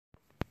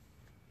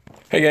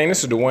Hey gang,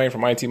 this is Dwayne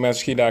from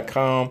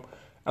itmasterkey.com.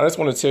 I just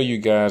want to tell you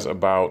guys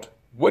about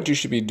what you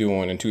should be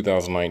doing in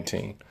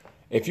 2019.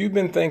 If you've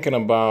been thinking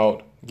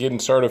about getting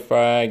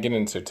certified, getting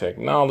into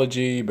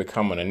technology,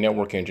 becoming a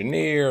network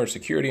engineer, a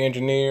security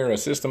engineer, a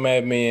system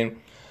admin,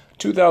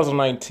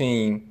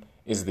 2019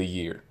 is the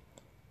year.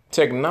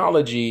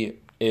 Technology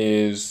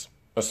is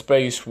a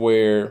space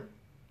where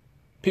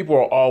people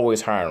are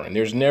always hiring.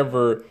 There's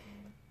never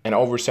an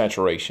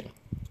oversaturation.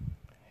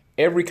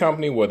 Every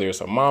company, whether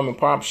it's a mom and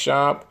pop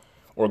shop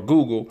or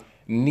Google,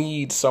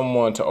 needs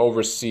someone to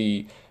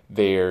oversee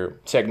their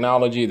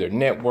technology, their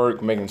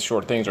network, making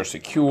sure things are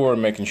secure,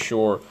 making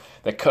sure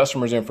that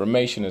customers'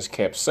 information is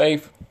kept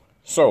safe.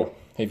 So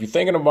if you're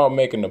thinking about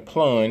making the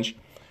plunge,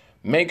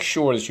 make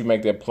sure that you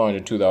make that plunge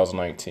in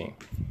 2019.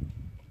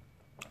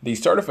 The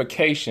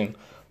certification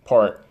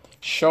part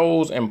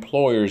shows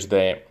employers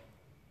that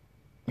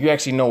you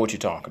actually know what you're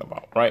talking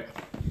about, right?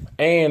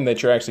 And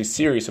that you're actually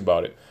serious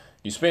about it.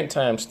 You spent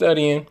time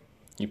studying,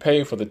 you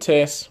paid for the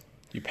test,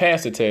 you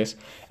passed the test,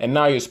 and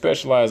now you're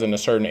specialized in a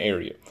certain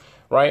area,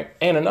 right?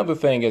 And another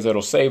thing is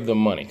it'll save them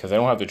money because they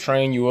don't have to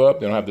train you up.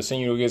 They don't have to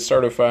send you to get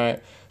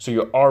certified. So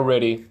you're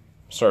already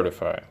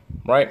certified,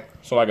 right?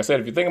 So like I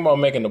said, if you're thinking about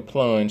making the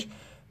plunge,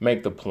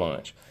 make the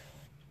plunge.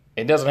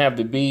 It doesn't have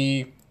to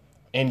be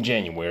in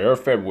January or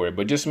February,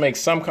 but just make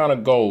some kind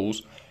of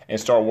goals and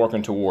start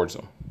working towards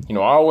them. You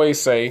know, I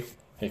always say,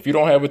 if you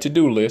don't have a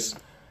to-do list,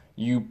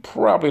 you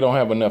probably don't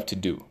have enough to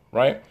do,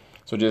 right?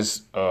 So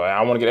just,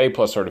 I want to get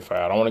A+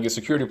 certified. I want to get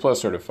Security Plus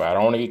certified.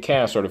 I want to get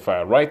CAS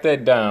certified. Write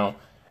that down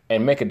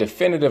and make a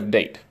definitive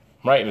date,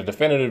 right? A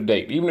definitive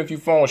date. Even if you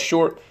fall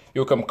short,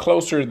 you'll come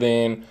closer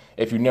than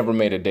if you never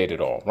made a date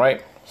at all,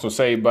 right? So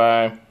say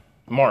by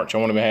March, I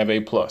want to have A+.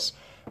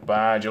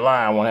 By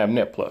July, I want to have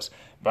Net Plus.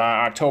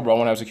 By October, I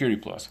want to have Security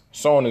Plus.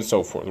 So on and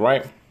so forth,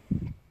 right?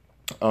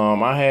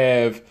 I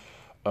have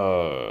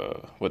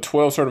 12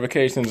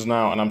 certifications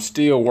now, and I'm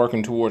still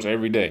working towards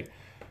every day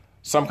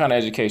some kind of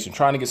education,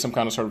 trying to get some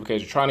kind of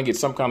certification, trying to get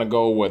some kind of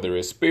goal, whether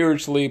it's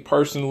spiritually,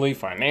 personally,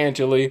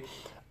 financially,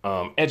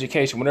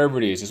 education, whatever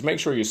it is. Just make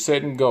sure you're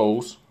setting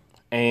goals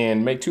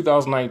and make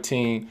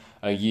 2019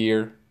 a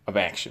year of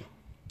action.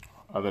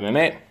 Other than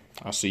that,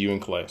 I'll see you in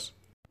class.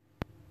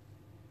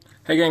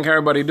 Hey gang, how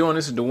everybody doing?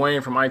 This is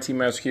Dwayne from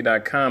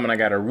itmasterkey.com, and I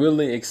got a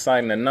really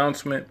exciting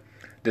announcement.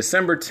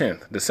 December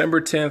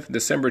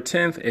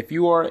 10th, if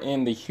you are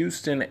in the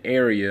Houston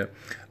area,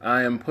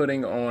 I am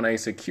putting on a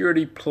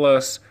Security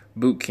Plus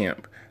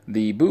bootcamp.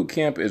 The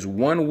bootcamp is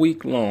 1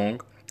 week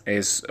long.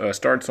 It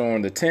starts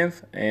on the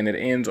 10th and it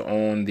ends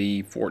on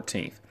the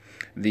 14th.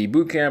 The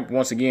bootcamp,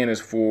 once again,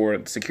 is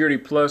for Security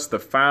Plus, the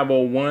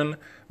 501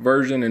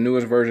 version, the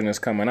newest version is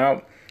coming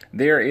out.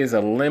 There is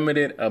a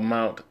limited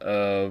amount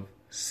of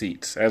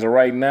seats. As of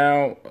right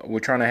now, we're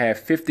trying to have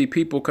 50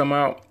 people come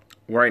out.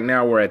 Right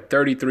now, we're at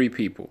 33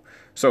 people.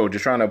 So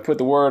just trying to put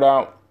the word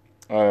out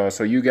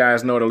so you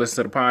guys know to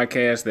listen to the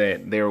podcast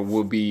that there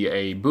will be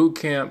a boot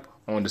camp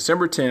on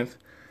December 10th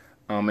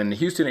in the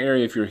Houston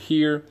area. If you're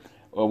here,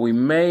 we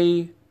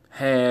may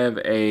have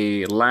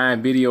a live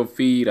video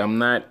feed.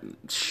 No,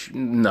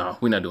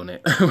 we're not doing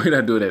that. We're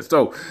not doing that.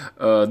 So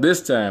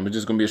this time, it's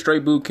just going to be a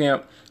straight boot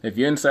camp. If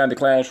you're inside the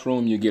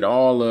classroom, you get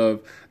all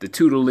of the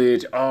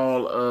tutelage,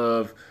 all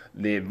of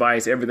the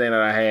advice, everything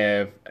that I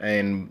have,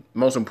 and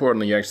most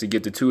importantly, you actually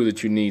get the tool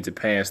that you need to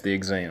pass the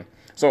exam.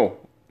 So,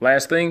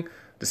 last thing,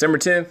 December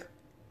 10th,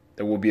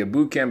 there will be a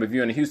boot camp. If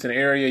you're in the Houston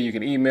area, you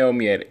can email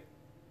me at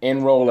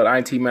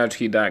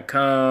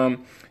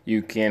enroll@itmasterkey.com.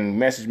 You can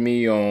message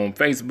me on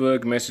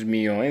Facebook, message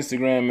me on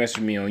Instagram,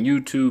 message me on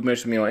YouTube,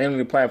 message me on any of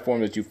the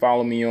platforms that you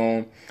follow me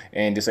on,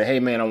 and just say, hey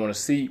man, I want to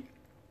see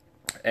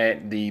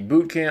at the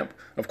boot camp.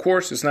 Of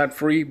course, it's not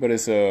free, but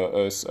it's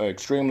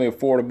extremely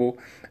affordable.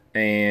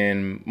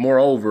 And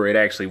moreover, it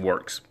actually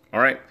works. All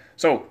right.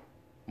 So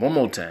one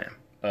more time,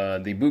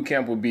 the boot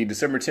camp will be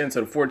December 10th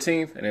to the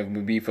 14th, and it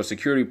will be for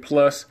Security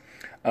Plus.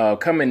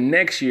 Coming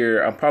next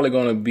year, I'm supposed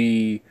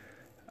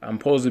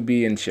to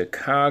be in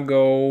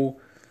Chicago,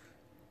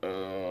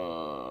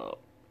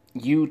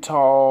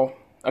 Utah,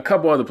 a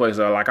couple other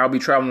places. I'll be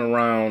traveling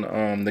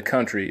around the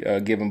country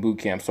giving boot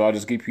camp. So I'll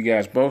just keep you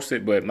guys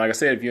posted. But like I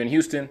said, if you're in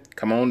Houston,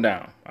 come on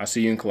down. I'll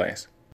see you in class.